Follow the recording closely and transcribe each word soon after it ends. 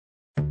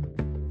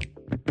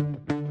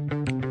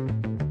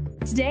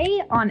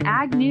Today on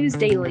Ag News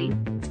Daily.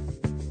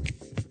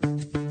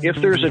 If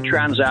there's a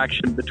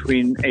transaction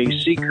between a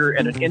seeker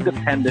and an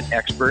independent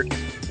expert,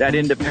 that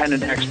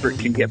independent expert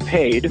can get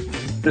paid.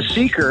 The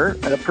seeker,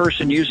 a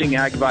person using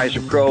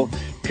AgVisor Pro,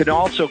 can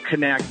also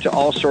connect to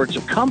all sorts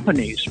of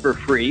companies for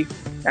free.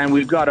 And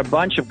we've got a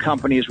bunch of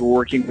companies we're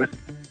working with.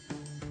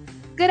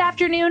 Good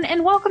afternoon,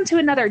 and welcome to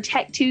another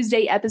Tech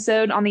Tuesday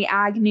episode on the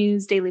Ag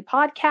News Daily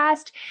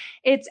podcast.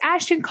 It's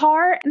Ashton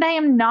Carr, and I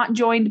am not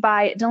joined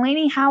by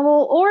Delaney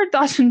Howell or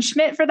Dawson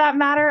Schmidt for that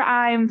matter.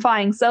 I'm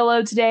flying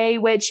solo today,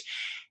 which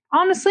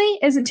honestly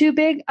isn't too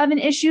big of an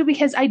issue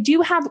because I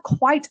do have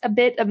quite a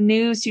bit of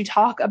news to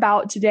talk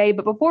about today.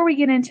 But before we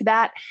get into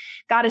that,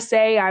 gotta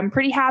say I'm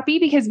pretty happy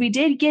because we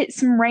did get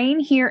some rain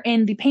here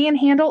in the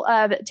panhandle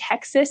of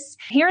Texas,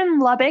 here in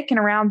Lubbock and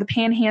around the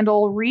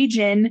panhandle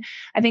region.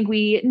 I think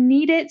we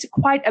need it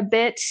quite a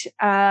bit,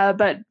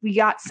 but we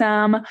got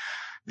some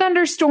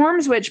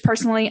thunderstorms, which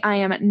personally I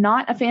am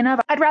not a fan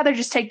of. I'd rather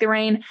just take the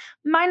rain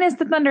minus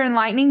the thunder and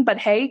lightning, but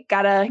hey,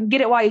 gotta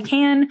get it while you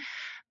can.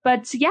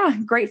 But yeah,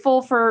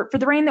 grateful for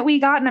the rain that we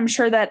got. And I'm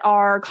sure that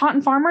our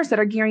cotton farmers that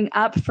are gearing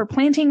up for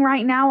planting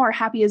right now are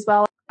happy as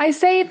well. I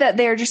say that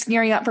they're just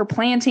gearing up for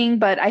planting,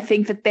 but I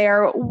think that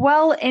they're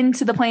well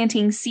into the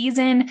planting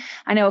season.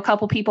 I know a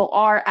couple people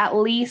are at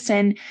least,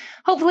 and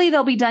hopefully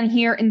they'll be done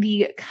here in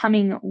the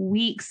coming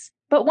weeks.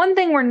 But one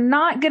thing we're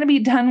not going to be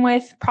done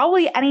with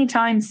probably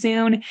anytime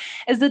soon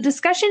is the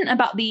discussion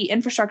about the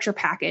infrastructure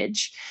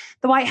package.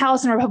 The White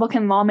House and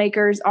Republican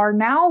lawmakers are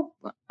now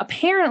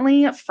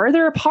apparently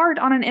further apart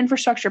on an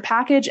infrastructure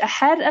package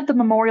ahead of the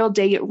Memorial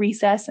Day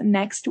recess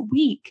next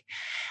week.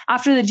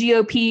 After the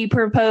GOP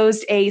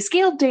proposed a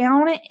scaled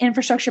down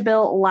infrastructure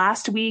bill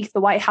last week,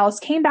 the White House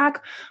came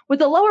back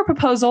with a lower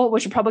proposal,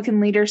 which Republican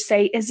leaders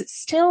say is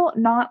still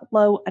not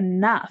low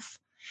enough.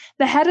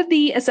 The head of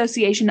the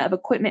Association of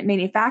Equipment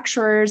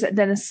Manufacturers,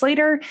 Dennis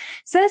Slater,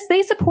 says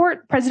they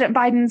support President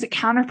Biden's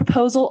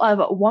counterproposal of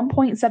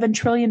 $1.7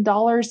 trillion,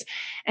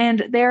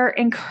 and they're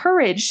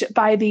encouraged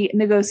by the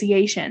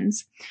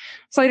negotiations.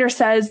 Slater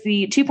says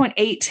the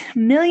 2.8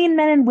 million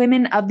men and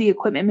women of the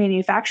equipment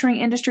manufacturing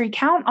industry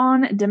count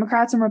on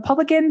Democrats and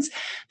Republicans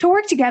to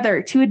work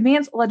together to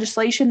advance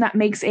legislation that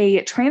makes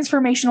a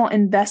transformational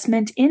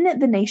investment in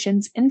the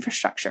nation's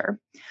infrastructure.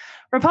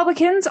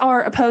 Republicans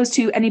are opposed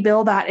to any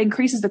bill that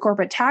increases the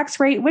corporate tax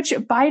rate, which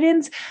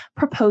Biden's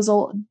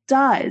proposal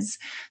does.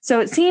 So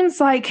it seems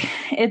like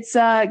it's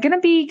going to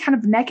be kind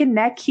of neck and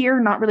neck here.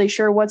 Not really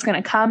sure what's going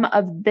to come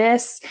of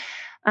this.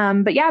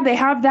 But yeah, they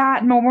have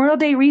that Memorial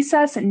Day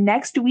recess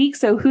next week.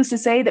 So who's to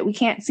say that we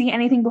can't see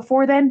anything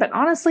before then? But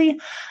honestly,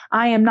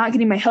 I am not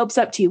getting my hopes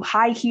up too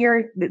high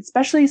here,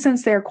 especially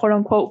since they're quote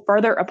unquote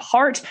further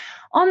apart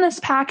on this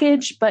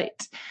package.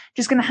 But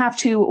just going to have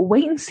to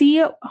wait and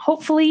see,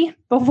 hopefully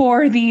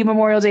before the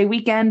Memorial Day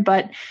weekend,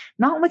 but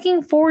not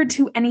looking forward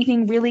to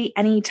anything really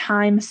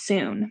anytime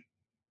soon.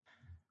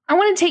 I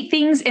want to take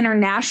things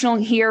international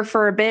here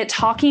for a bit,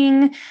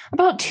 talking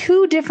about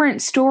two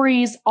different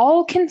stories,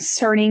 all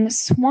concerning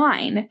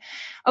swine.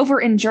 Over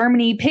in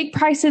Germany, pig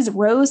prices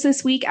rose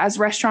this week as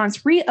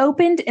restaurants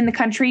reopened in the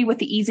country with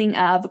the easing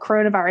of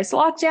coronavirus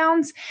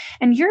lockdowns,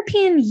 and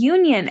European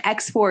Union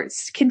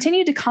exports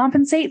continue to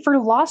compensate for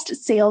lost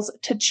sales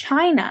to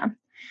China.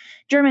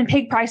 German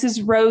pig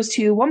prices rose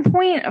to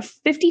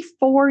 1.54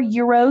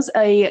 euros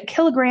a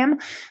kilogram,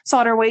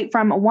 slaughter weight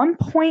from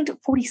 1.46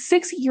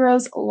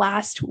 euros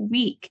last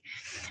week.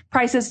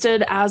 Prices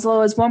stood as low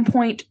as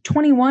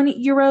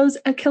 1.21 euros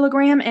a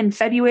kilogram in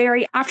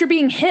February after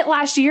being hit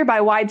last year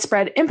by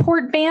widespread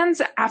import bans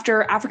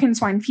after African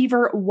swine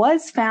fever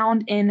was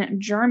found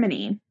in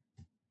Germany.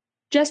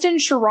 Justin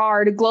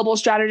Sherrard, global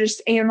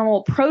strategist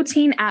animal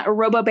protein at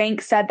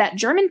Rabobank, said that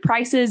German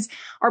prices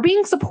are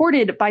being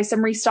supported by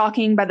some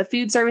restocking by the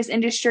food service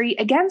industry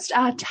against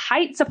a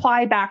tight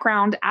supply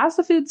background as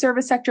the food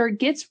service sector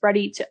gets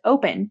ready to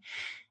open.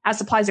 As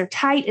supplies are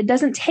tight, it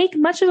doesn't take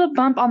much of a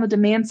bump on the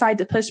demand side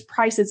to push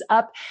prices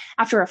up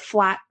after a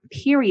flat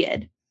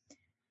period.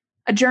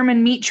 A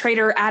German meat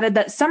trader added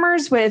that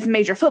summers with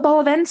major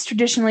football events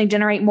traditionally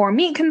generate more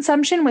meat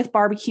consumption, with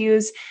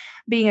barbecues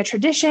being a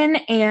tradition,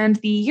 and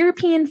the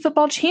European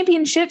Football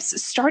Championships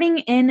starting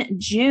in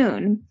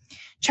June.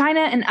 China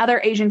and other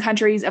Asian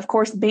countries, of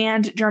course,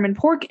 banned German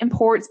pork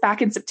imports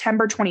back in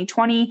September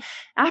 2020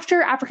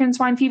 after African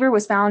swine fever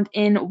was found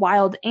in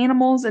wild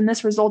animals, and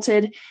this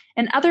resulted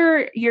in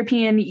other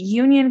European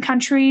Union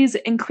countries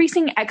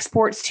increasing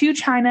exports to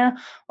China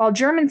while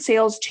German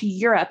sales to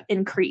Europe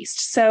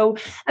increased. So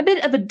a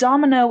bit of a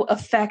domino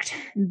effect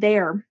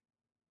there.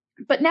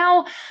 But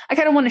now I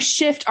kind of want to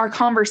shift our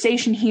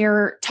conversation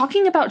here,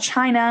 talking about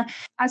China.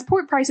 As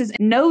pork prices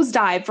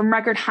nosedive from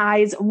record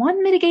highs,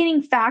 one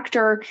mitigating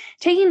factor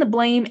taking the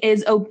blame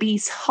is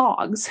obese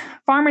hogs.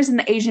 Farmers in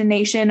the Asian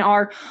nation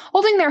are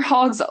holding their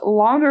hogs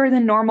longer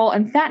than normal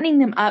and fattening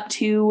them up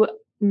to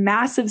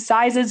massive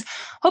sizes,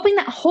 hoping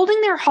that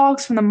holding their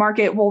hogs from the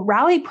market will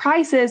rally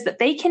prices that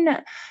they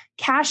can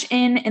cash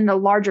in the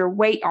larger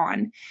weight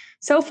on.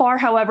 So far,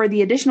 however,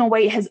 the additional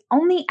weight has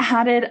only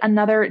added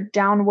another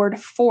downward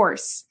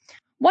force.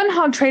 One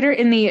hog trader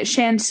in the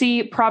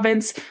Shanxi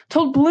province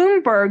told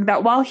Bloomberg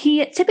that while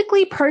he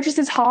typically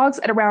purchases hogs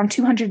at around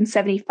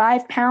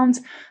 275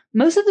 pounds,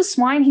 most of the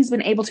swine he's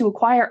been able to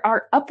acquire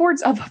are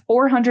upwards of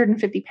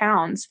 450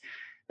 pounds.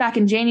 Back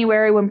in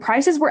January, when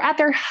prices were at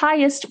their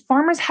highest,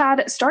 farmers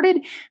had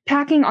started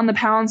packing on the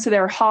pounds to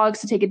their hogs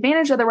to take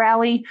advantage of the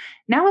rally.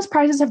 Now, as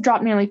prices have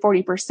dropped nearly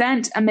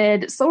 40%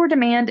 amid slower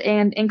demand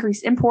and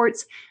increased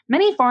imports,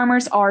 many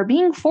farmers are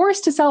being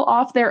forced to sell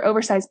off their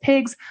oversized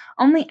pigs,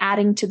 only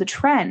adding to the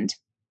trend.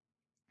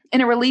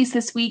 In a release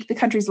this week, the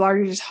country's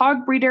largest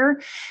hog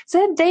breeder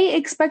said they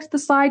expect the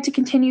slide to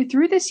continue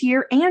through this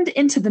year and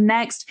into the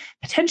next,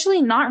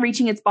 potentially not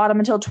reaching its bottom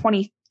until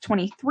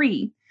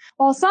 2023.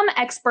 While some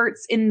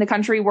experts in the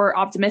country were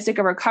optimistic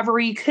a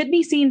recovery could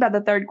be seen by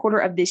the third quarter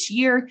of this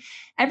year,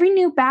 every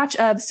new batch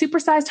of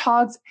supersized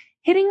hogs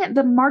hitting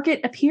the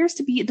market appears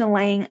to be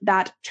delaying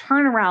that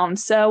turnaround.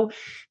 So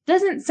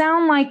doesn't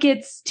sound like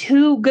it's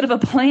too good of a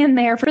plan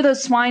there for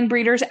those swine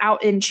breeders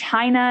out in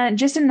China.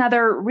 Just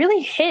another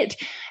really hit.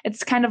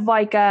 It's kind of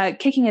like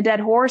kicking a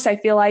dead horse, I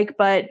feel like.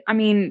 But I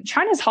mean,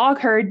 China's hog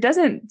herd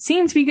doesn't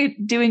seem to be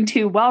doing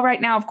too well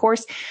right now, of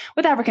course,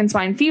 with African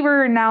swine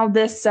fever. Now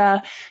this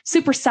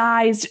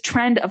supersized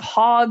trend of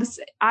hogs.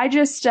 I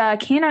just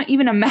cannot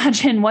even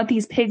imagine what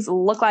these pigs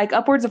look like,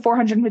 upwards of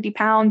 450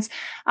 pounds.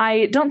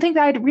 I don't think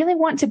that I'd really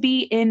want to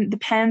be in the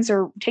pens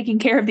or taking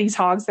care of these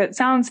hogs. That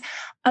sounds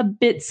a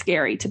bit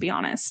scary, to be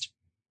honest.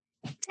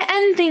 To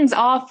end things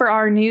off for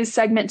our news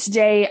segment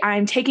today,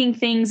 I'm taking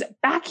things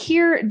back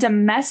here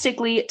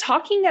domestically,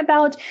 talking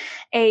about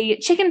a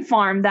chicken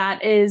farm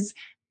that is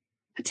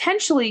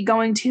potentially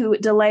going to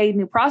delay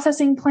new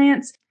processing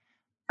plants.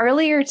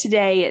 Earlier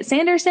today,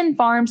 Sanderson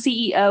Farm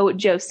CEO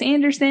Joe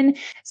Sanderson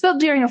spoke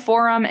during a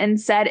forum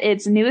and said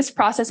its newest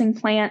processing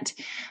plant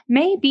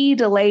may be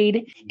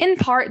delayed. In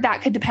part,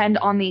 that could depend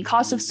on the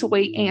cost of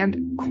soy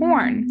and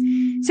corn.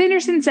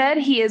 Sanderson said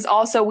he is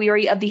also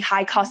weary of the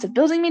high cost of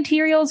building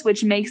materials,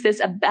 which makes this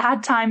a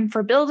bad time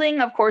for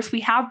building. Of course, we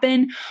have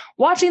been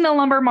watching the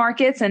lumber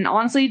markets, and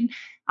honestly,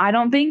 I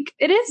don't think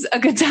it is a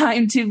good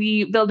time to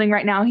be building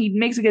right now. He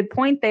makes a good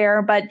point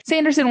there, but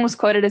Sanderson was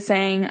quoted as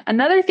saying,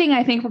 "Another thing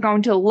I think we're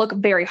going to look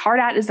very hard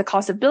at is the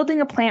cost of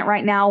building a plant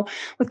right now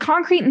with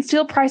concrete and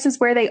steel prices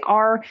where they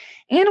are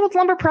and with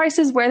lumber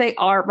prices where they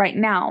are right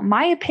now.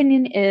 My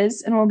opinion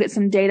is," and we'll get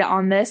some data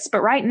on this,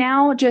 but right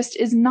now just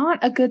is not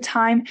a good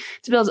time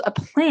to build a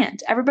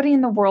plant. Everybody in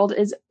the world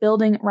is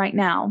building right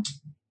now.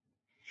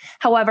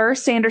 However,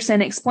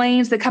 Sanderson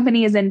explains the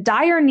company is in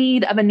dire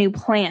need of a new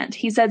plant.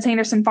 He said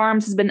Sanderson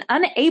Farms has been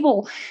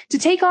unable to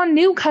take on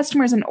new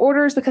customers and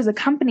orders because the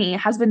company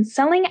has been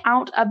selling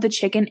out of the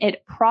chicken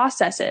it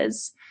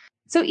processes.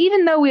 So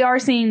even though we are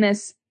seeing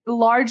this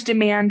large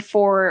demand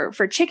for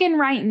chicken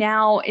right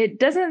now, it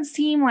doesn't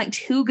seem like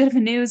too good of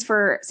news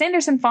for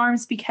Sanderson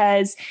Farms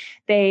because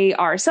they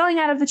are selling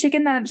out of the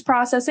chicken that it's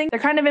processing. They're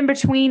kind of in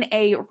between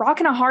a rock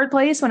and a hard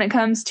place when it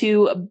comes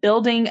to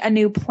building a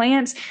new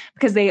plant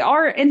because they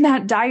are in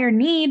that dire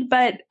need,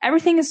 but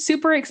everything is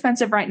super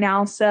expensive right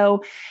now.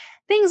 So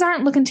things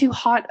aren't looking too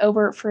hot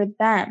over for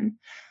them.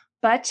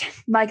 But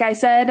like I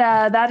said,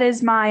 that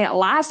is my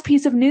last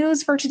piece of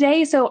news for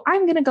today. So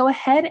I'm going to go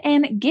ahead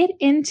and get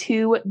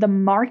into the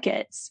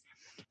markets.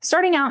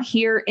 Starting out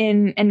here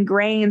in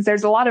grains,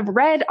 there's a lot of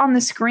red on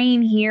the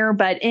screen here,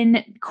 but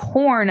in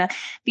corn,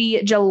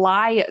 the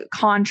July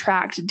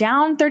contract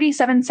down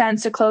 37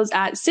 cents to close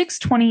at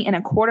 6.20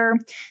 1/4.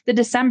 The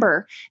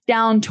December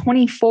down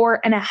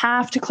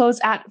 24.5 to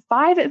close at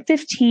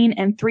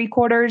 5.15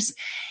 3/4.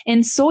 In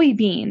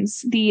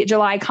soybeans, the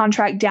July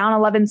contract down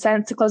 11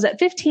 cents to close at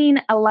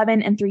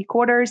 15.11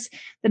 3/4.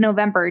 The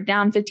November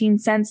down 15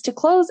 cents to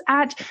close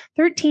at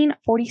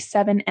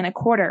 13.47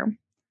 1/4.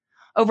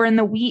 Over in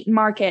the wheat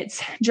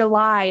markets,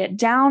 July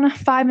down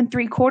 5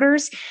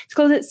 3/4 to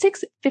close at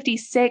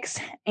 656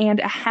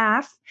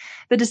 1/2.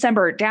 The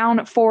December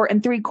down 4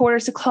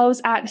 3/4 to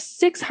close at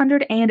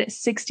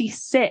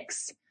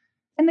 666.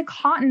 In the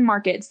cotton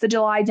markets, the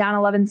July down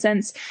 11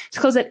 cents to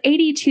close at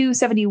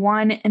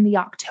 82.71, and the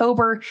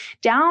October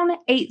down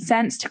 8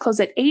 cents to close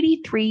at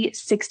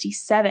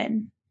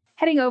 83.67.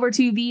 Heading over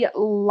to the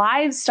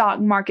livestock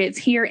markets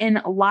here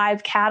in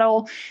live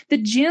cattle, the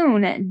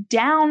June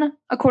down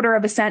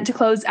 1/4 cent to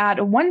close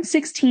at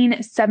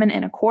 116.7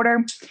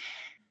 1/4.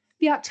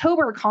 The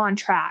October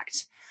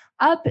contract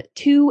up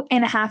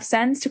 2.5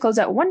 cents to close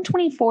at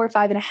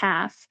 124.5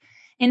 1/2.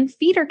 In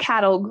feeder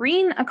cattle,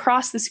 green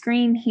across the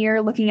screen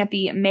here, looking at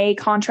the May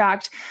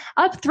contract,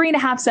 up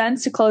 3.5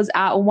 cents to close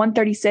at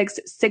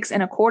 136.6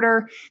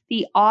 1/4.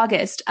 The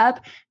August up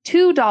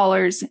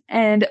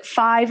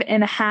 $2.05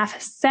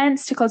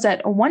 1/2 to close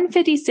at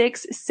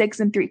 156.6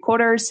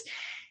 3/4.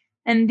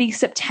 And the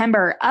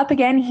September up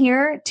again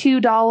here,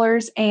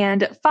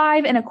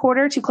 $2.05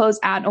 1/4 to close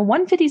at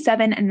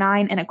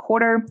 157.9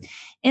 1/4.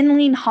 In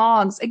lean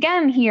hogs,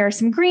 again here,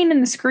 some green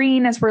in the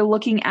screen as we're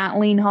looking at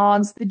lean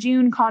hogs. The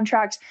June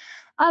contract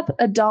up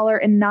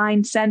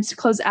 $1.09 to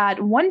close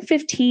at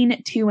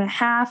 115.2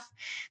 1/2.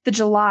 The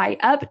July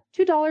up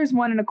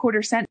 $2.01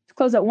 1/4 to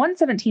close at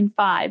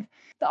 117.5.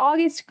 The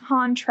August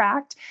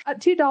contract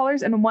up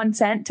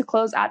 $2.01 to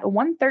close at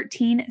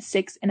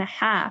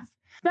 113.6.5.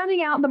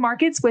 Rounding out the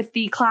markets with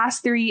the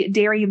Class 3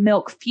 dairy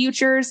milk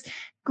futures.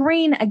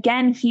 Grain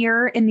again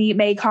here in the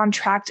May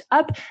contract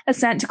up a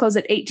cent to close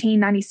at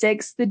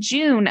 18.96. The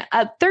June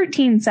up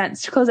 13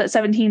 cents to close at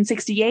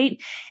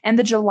 17.68. And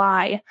the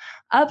July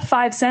up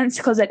 5 cents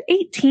to close at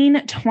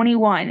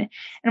 18.21.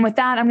 And with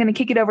that, I'm going to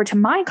kick it over to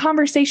my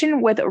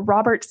conversation with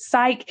Robert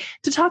Syke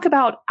to talk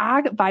about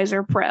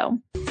AgVisor Pro.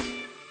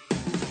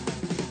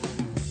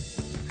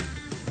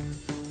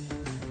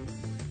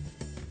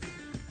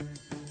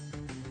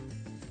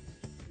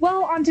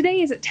 Well, on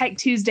today's Tech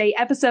Tuesday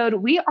episode,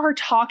 we are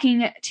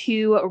talking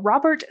to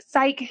Robert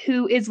Syke,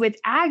 who is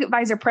with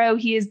AgVisor Pro.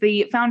 He is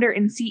the founder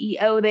and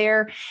CEO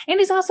there, and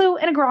he's also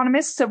an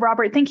agronomist. So,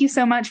 Robert, thank you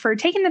so much for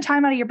taking the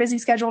time out of your busy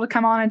schedule to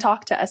come on and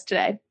talk to us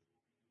today.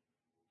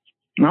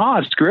 Oh,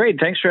 it's great.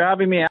 Thanks for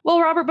having me.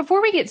 Well, Robert,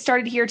 before we get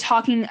started here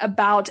talking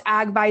about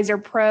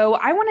AgVisor Pro,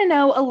 I want to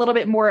know a little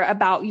bit more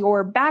about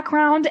your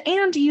background.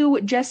 And you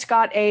just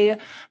got a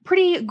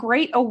pretty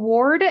great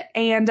award,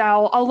 and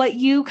I'll let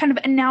you kind of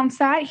announce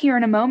that here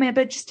in a moment.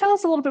 But just tell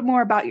us a little bit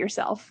more about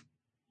yourself.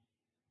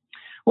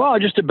 Well,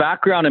 just a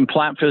background in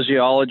plant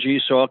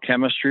physiology, soil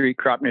chemistry,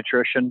 crop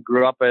nutrition.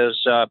 Grew up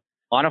as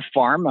on a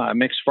farm, a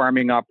mixed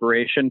farming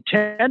operation.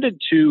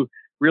 Tended to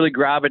really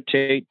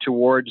gravitate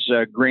towards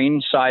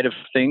grain side of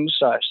things.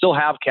 Still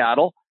have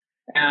cattle,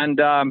 and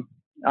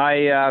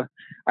I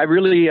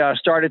really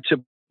started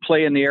to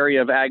play in the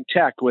area of ag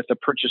tech with the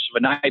purchase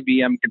of an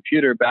IBM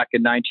computer back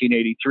in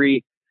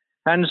 1983.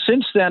 And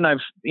since then, I've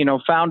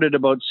founded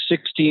about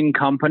 16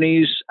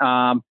 companies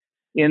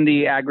in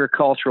the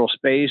agricultural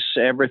space,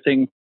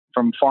 everything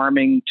from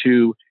farming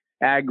to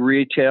ag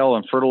retail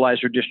and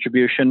fertilizer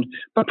distribution.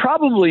 But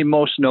probably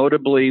most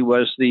notably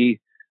was the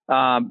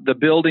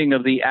building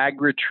of the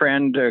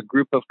AgriTrend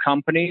group of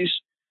companies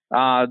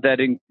that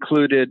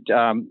included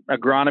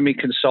agronomy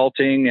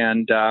consulting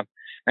and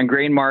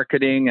grain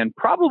marketing, and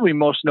probably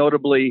most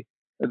notably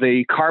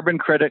the carbon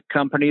credit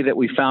company that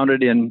we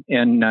founded in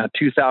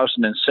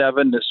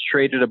 2007 that's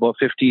traded about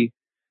 $50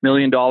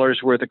 million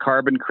worth of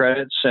carbon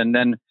credits, and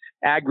then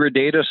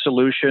AgriData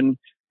Solution.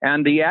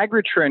 And the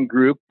AgriTrend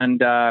group and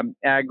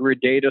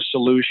AgriData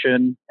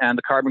Solution and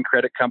the carbon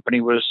credit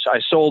company I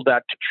sold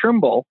that to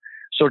Trimble.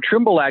 So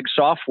Trimble Ag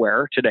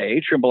Software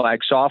today, Trimble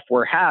Ag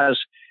Software has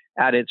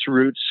at its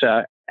roots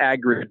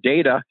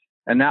AgriData,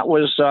 and that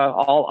was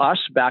all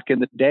us back in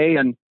the day.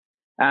 And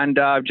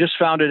just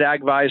founded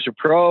AgVisor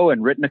Pro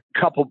and written a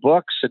couple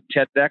books at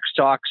TEDx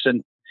talks,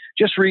 and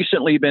just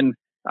recently been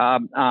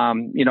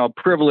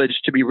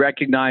privileged to be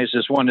recognized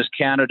as one of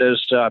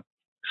Canada's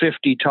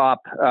 50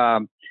 top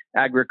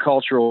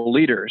agricultural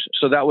leaders.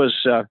 So that was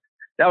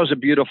a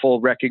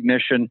beautiful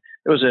recognition.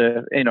 It was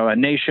a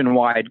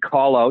nationwide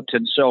call out,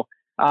 and so.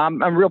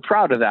 I'm real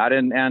proud of that,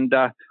 and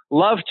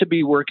love to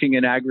be working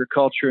in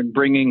agriculture and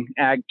bringing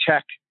ag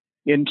tech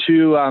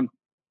into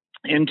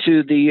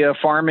the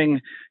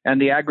farming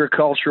and the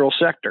agricultural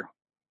sector.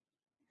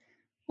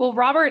 Well,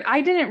 Robert,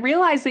 I didn't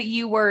realize that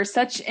you were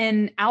such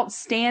an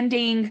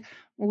outstanding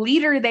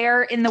leader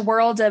there in the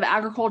world of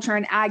agriculture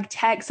and ag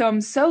tech. So I'm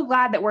so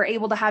glad that we're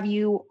able to have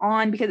you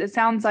on, because it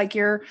sounds like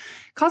you're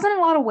causing a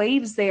lot of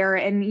waves there.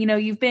 And,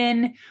 you've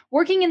been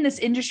working in this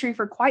industry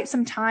for quite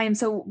some time.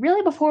 So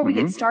really, before we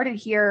get started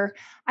here,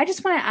 I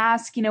just want to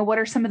ask, what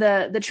are some of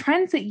the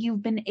trends that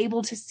you've been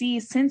able to see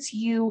since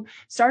you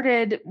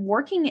started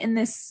working in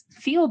this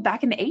field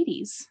back in the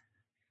 80s?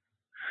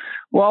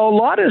 Well, a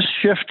lot has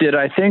shifted.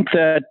 I think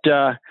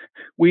that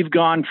we've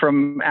gone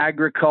from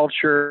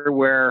agriculture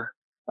where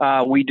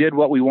we did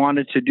what we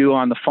wanted to do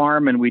on the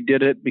farm, and we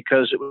did it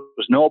because it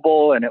was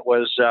noble and it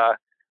was,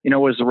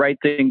 was the right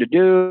thing to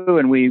do.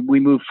 And we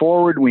moved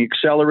forward and we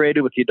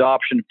accelerated with the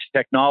adoption of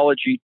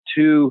technology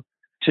to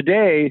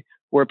today,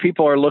 where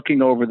people are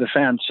looking over the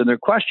fence and they're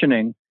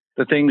questioning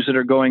the things that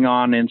are going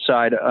on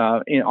inside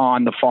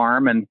on the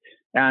farm, and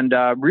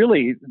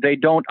really they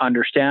don't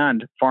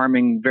understand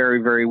farming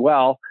very, very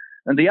well.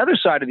 And the other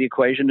side of the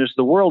equation is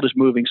the world is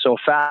moving so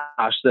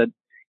fast that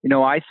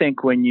I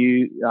think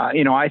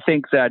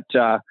that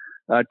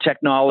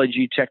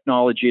technology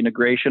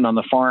integration on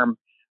the farm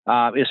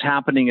is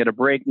happening at a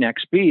breakneck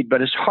speed,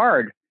 but it's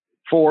hard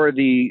for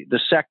the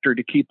sector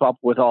to keep up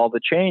with all the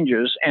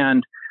changes.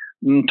 And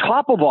on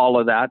top of all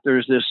of that,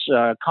 there's this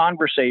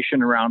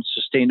conversation around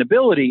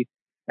sustainability,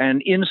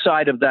 and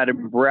inside of that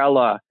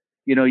umbrella,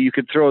 you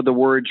could throw the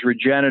words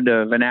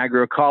regenerative and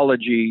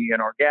agroecology and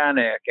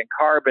organic and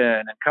carbon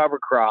and cover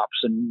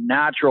crops and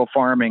natural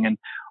farming, and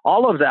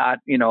all of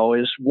that,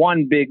 is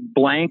one big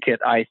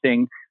blanket, I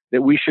think,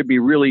 that we should be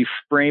really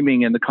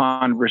framing in the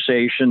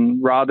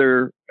conversation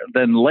rather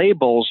than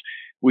labels.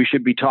 We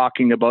should be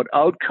talking about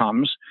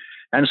outcomes.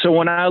 And so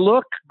when I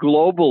look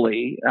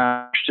globally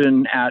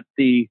at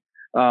the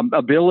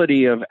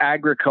ability of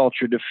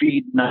agriculture to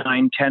feed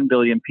 9-10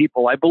 billion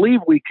people, I believe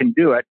we can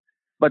do it.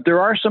 But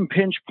there are some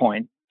pinch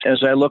points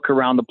as I look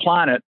around the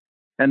planet.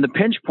 And the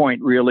pinch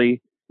point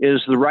really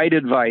is the right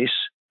advice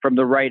from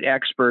the right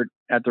expert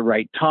at the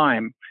right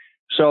time.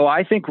 So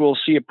I think we'll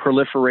see a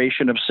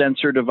proliferation of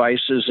sensor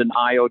devices and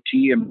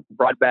IoT and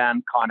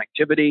broadband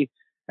connectivity,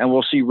 and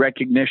we'll see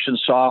recognition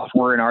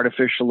software and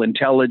artificial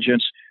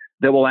intelligence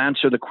that will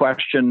answer the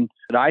question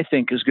that I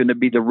think is going to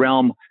be the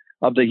realm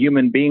of the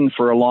human being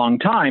for a long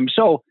time.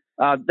 So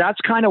that's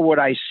kind of what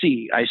I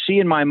see. I see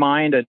in my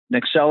mind an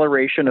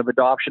acceleration of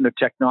adoption of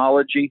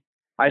technology.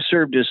 I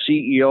served as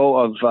CEO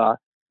of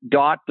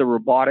DOT, the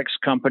robotics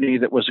company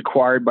that was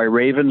acquired by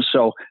Raven.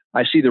 So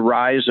I see the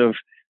rise of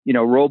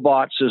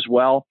robots as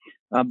well.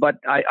 But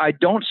I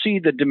don't see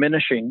the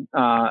diminishing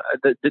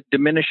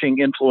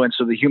influence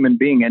of the human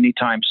being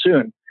anytime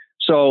soon.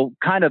 So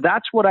kind of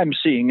that's what I'm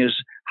seeing is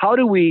how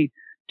do we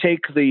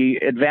take the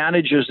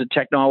advantages that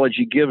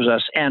technology gives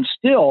us and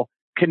still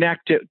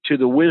connect it to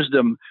the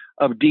wisdom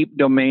of deep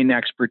domain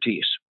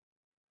expertise.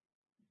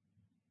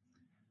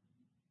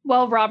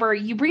 Well, Robert,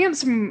 you bring up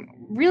some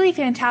really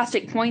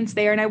fantastic points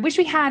there, and I wish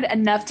we had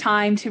enough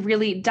time to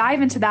really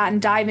dive into that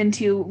and dive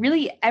into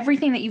really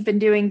everything that you've been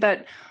doing.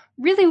 But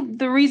really,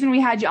 the reason we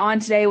had you on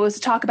today was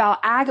to talk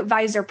about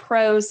AgVisor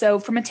Pro. So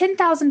from a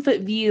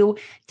 10,000-foot view,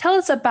 tell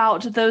us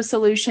about those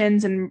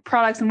solutions and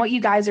products and what you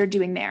guys are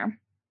doing there.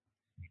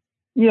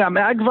 Yeah,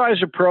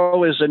 AgVisor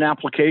Pro is an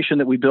application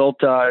that we built.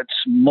 It's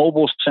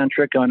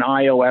mobile-centric on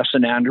iOS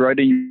and Android,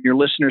 and your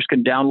listeners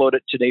can download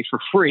it today for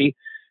free.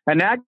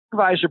 And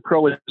AgVisor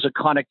Pro is a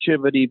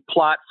connectivity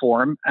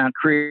platform and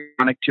create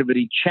a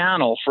connectivity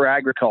channel for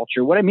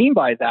agriculture. What I mean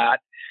by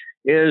that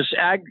is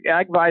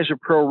AgVisor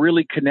Pro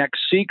really connects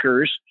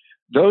seekers,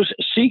 those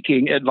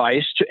seeking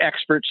advice, to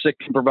experts that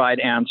can provide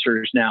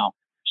answers now.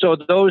 So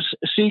those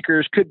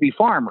seekers could be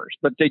farmers,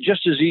 but they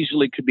just as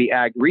easily could be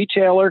ag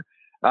retailer.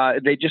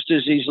 They just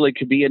as easily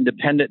could be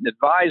independent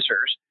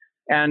advisors.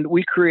 And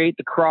we create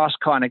the cross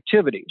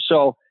connectivity.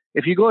 So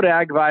if you go to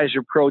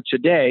AgVisor Pro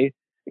today,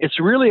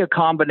 it's really a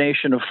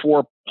combination of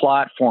 4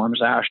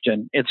 platforms,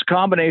 Ashton. It's a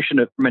combination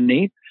of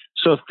harmony.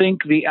 So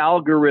think the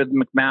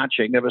algorithmic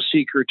matching of a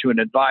seeker to an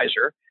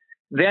advisor.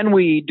 Then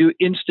we do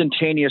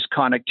instantaneous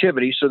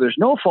connectivity. So there's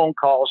no phone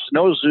calls,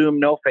 no Zoom,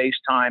 no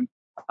FaceTime.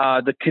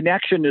 The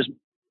connection is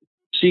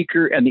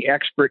seeker and the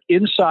expert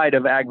inside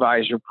of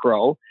AgVisor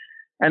Pro.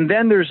 And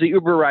then there's the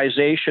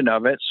Uberization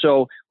of it.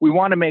 So we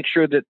want to make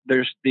sure that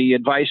the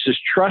advice is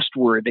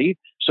trustworthy.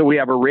 So we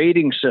have a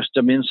rating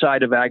system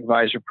inside of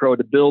AgVisor Pro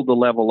to build the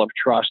level of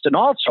trust. And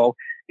also,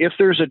 if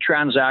there's a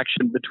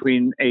transaction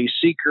between a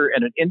seeker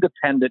and an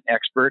independent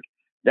expert,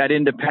 that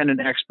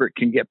independent expert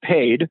can get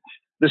paid.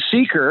 The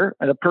seeker,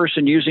 the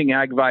person using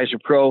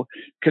AgVisor Pro,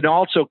 can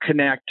also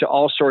connect to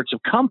all sorts of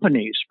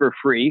companies for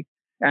free.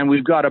 And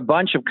we've got a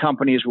bunch of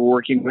companies we're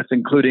working with,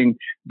 including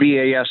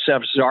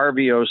BASF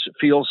Xarvio's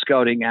field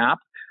scouting app.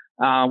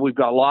 We've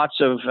got lots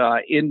of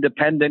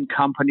independent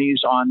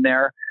companies on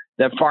there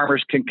that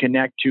farmers can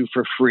connect to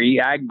for free.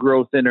 Ag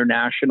Growth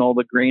International,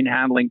 the grain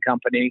handling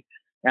company,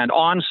 and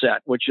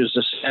Onset, which is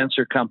a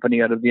sensor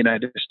company out of the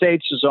United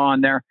States, is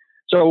on there.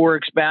 So we're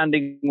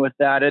expanding with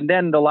that. And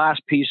then the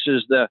last piece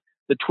is the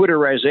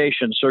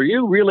Twitterization. So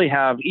you really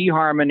have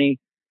eHarmony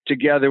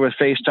together with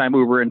FaceTime,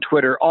 Uber, and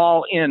Twitter,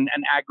 all in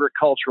an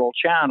agricultural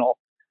channel.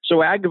 So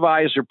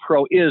AgVisor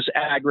Pro is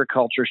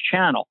agriculture's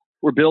channel.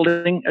 We're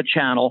building a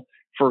channel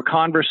for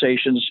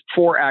conversations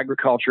for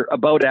agriculture,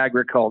 about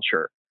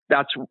agriculture.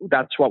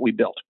 That's what we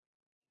built.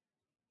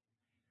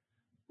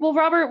 Well,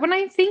 Robert, when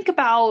I think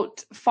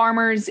about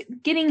farmers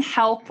getting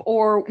help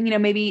or,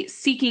 maybe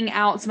seeking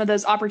out some of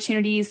those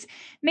opportunities,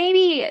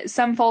 maybe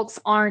some folks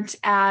aren't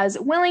as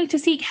willing to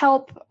seek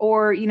help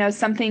or,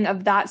 something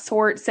of that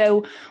sort.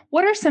 So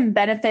what are some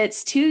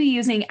benefits to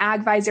using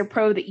AgVisor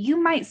Pro that you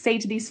might say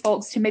to these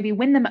folks to maybe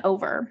win them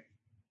over?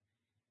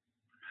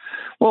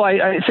 Well,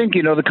 I think,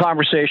 the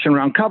conversation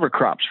around cover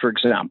crops, for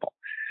example.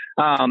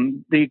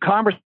 The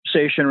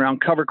conversation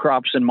around cover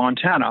crops in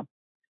Montana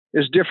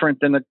is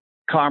different than the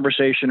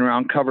conversation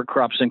around cover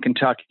crops in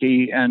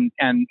Kentucky and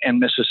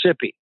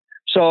Mississippi.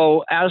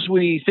 So as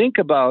we think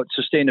about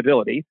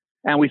sustainability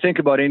and we think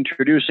about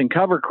introducing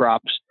cover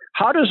crops,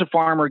 how does a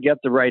farmer get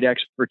the right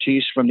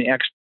expertise from the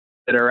experts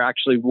that are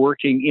actually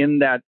working in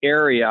that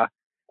area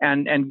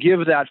and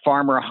give that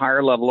farmer a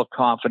higher level of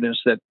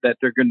confidence that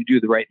they're going to do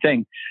the right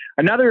thing?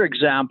 Another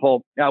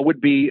example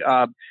would be,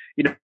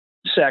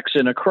 insects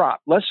in a crop.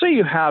 Let's say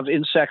you have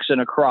insects in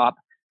a crop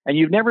and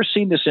you've never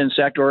seen this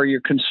insect or you're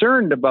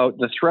concerned about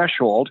the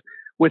threshold.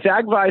 With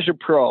AgVisor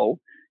Pro,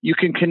 you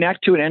can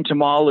connect to an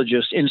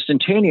entomologist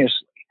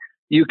instantaneously.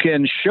 You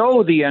can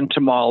show the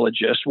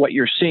entomologist what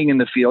you're seeing in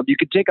the field. You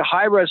can take a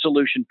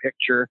high-resolution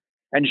picture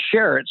and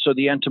share it so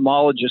the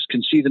entomologist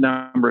can see the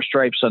number of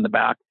stripes on the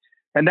back.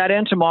 And that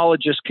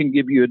entomologist can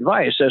give you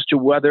advice as to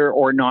whether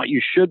or not you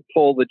should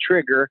pull the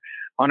trigger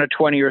on a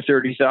 $20,000 or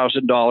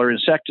 $30,000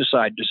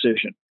 insecticide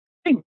decision.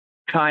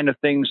 Kind of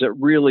things that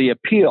really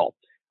appeal.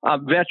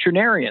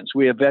 Veterinarians.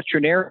 We have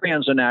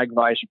veterinarians in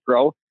AgVisor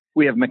Pro.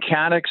 We have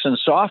mechanics and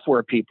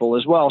software people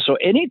as well. So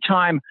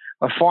anytime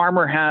a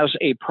farmer has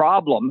a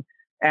problem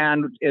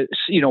and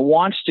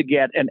wants to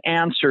get an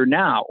answer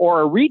now,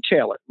 or a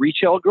retail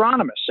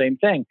agronomist, same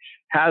thing,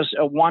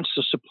 wants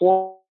the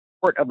support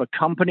of a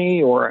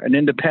company or an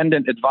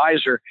independent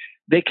advisor,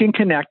 they can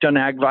connect on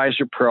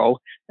AgVisor Pro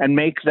and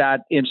make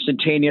that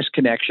instantaneous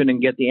connection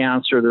and get the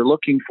answer they're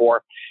looking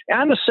for.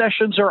 And the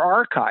sessions are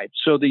archived,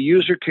 so the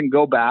user can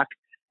go back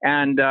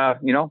and,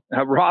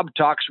 Rob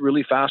talks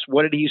really fast.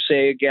 What did he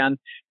say again?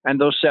 And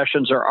those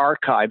sessions are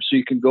archived, so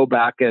you can go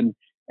back and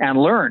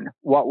learn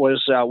what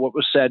was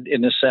said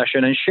in the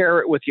session and share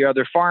it with your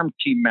other farm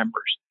team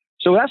members.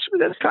 So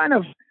that's kind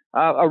of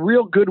a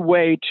real good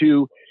way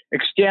to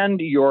extend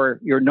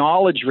your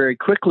knowledge very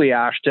quickly,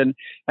 Ashton,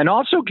 and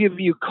also give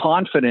you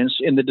confidence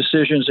in the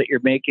decisions that you're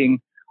making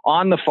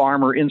on the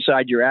farm or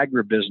inside your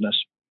agribusiness.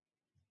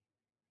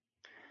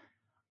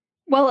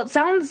 Well, it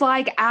sounds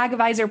like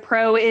AgVisor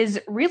Pro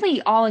is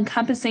really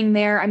all-encompassing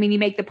there. I mean, you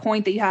make the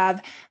point that you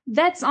have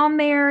vets on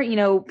there,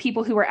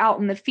 people who are out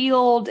in the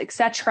field,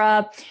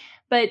 etc.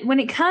 But when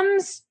it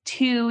comes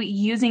to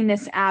using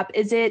this app,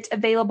 is it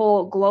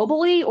available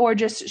globally or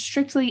just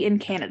strictly in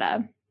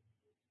Canada?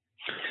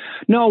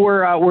 No,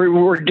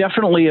 we're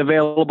definitely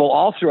available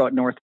all throughout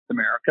North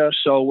America.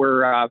 So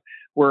we're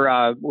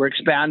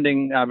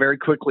expanding very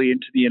quickly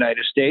into the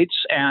United States,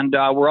 and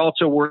we're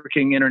also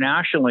working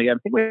internationally. I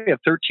think we have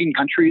 13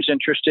 countries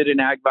interested in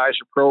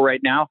AgVisor Pro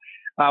right now.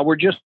 We're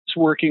just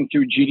working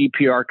through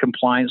GDPR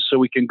compliance so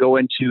we can go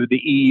into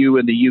the EU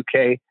and the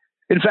UK.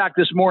 In fact,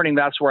 this morning,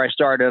 that's where I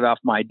started off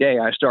my day.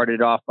 I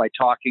started off by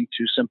talking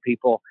to some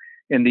people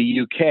in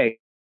the UK.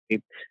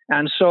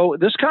 And so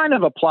this kind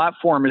of a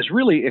platform is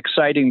really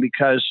exciting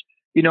because,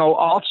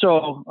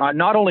 also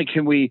not only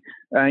can we,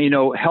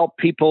 help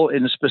people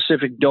in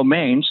specific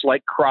domains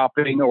like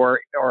cropping or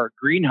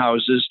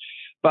greenhouses,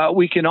 but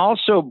we can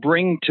also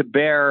bring to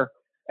bear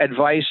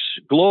advice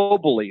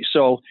globally.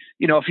 So,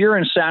 if you're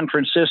in San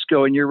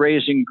Francisco and you're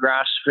raising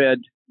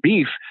grass-fed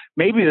beef,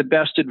 maybe the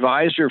best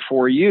advisor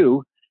for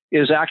you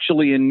is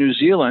actually in New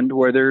Zealand,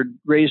 where they're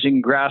raising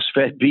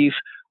grass-fed beef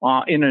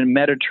in a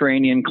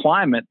Mediterranean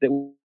climate that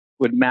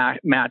would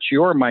match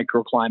your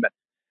microclimate.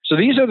 So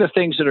these are the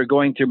things that are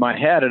going through my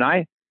head. And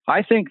I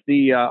think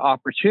the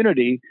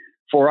opportunity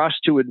for us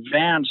to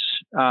advance,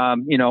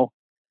 the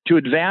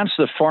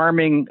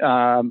farming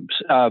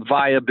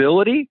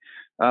viability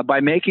by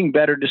making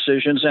better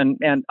decisions.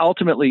 And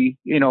ultimately,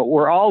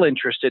 we're all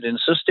interested in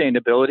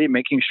sustainability,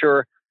 making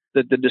sure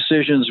that the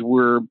decisions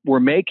we're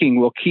making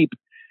will keep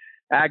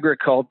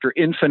agriculture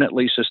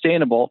infinitely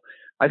sustainable.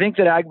 I think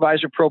that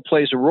AgVisor Pro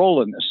plays a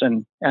role in this,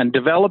 and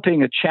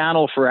developing a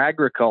channel for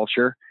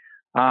agriculture.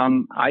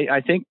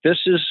 I think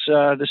this is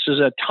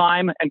a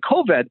time, and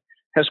COVID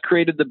has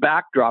created the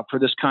backdrop for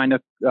this kind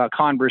of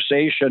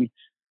conversation.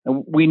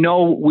 And we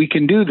know we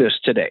can do this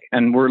today,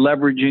 and we're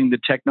leveraging the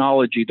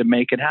technology to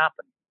make it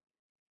happen.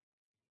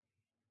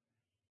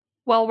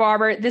 Well,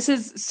 Robert, this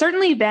has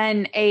certainly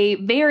been a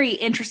very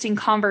interesting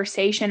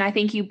conversation. I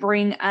think you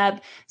bring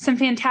up some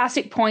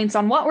fantastic points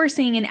on what we're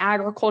seeing in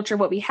agriculture,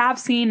 what we have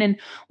seen, and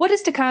what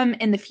is to come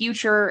in the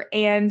future.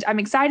 And I'm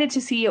excited to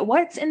see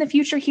what's in the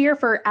future here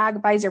for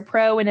AgVisor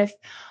Pro. And if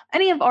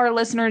any of our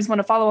listeners want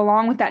to follow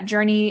along with that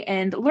journey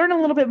and learn a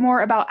little bit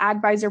more about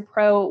AgVisor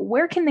Pro,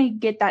 where can they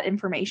get that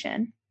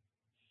information?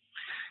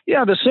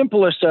 Yeah, the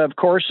simplest, of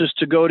course, is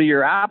to go to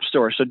your app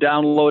store. So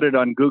download it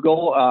on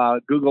Google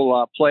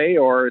Play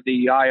or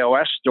the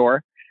iOS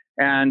store,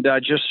 and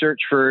just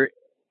search for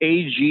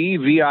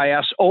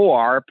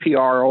AgVisor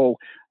Pro,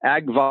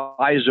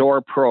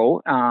 AgVisor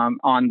Pro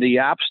on the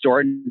App Store,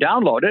 and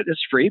download it.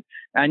 It's free,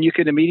 and you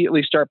can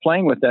immediately start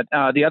playing with it.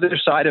 The other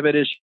side of it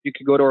is you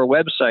can go to our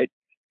website,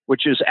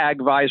 which is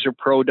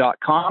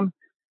agvisorpro.com,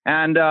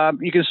 and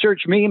you can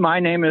search me. My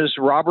name is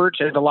Robert,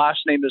 and the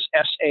last name is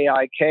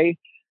Saik.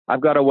 I've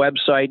got a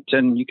website,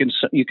 and you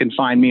can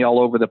find me all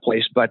over the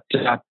place. But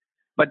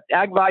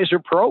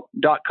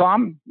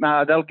agvisorpro.com,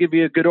 that'll give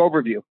you a good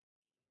overview.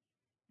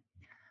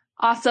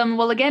 Awesome.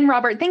 Well, again,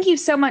 Robert, thank you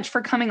so much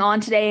for coming on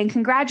today, and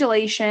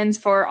congratulations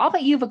for all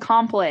that you've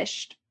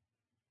accomplished.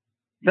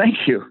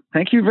 Thank you.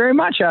 Thank you very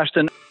much,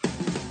 Ashton.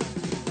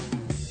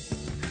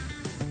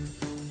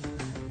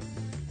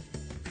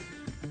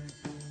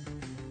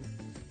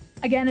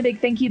 Again, a big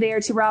thank you there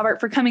to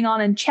Robert for coming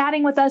on and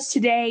chatting with us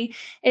today.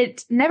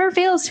 It never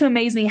fails to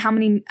amaze me how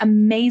many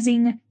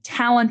amazing,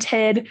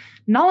 talented,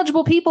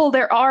 knowledgeable people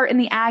there are in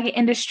the ag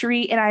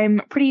industry. And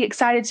I'm pretty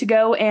excited to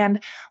go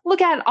and look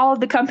at all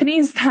of the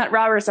companies that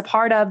Robert's a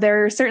part of.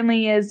 There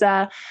certainly is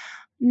a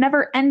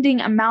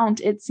never-ending amount,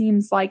 it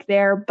seems like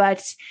there.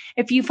 But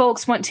if you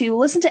folks want to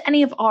listen to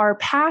any of our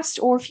past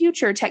or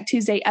future Tech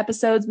Tuesday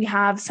episodes, we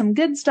have some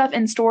good stuff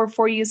in store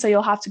for you. So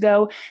you'll have to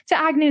go to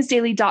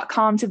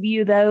agnewsdaily.com to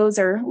view those,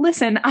 or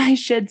listen, I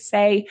should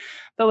say.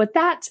 But with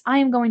that, I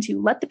am going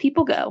to let the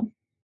people go.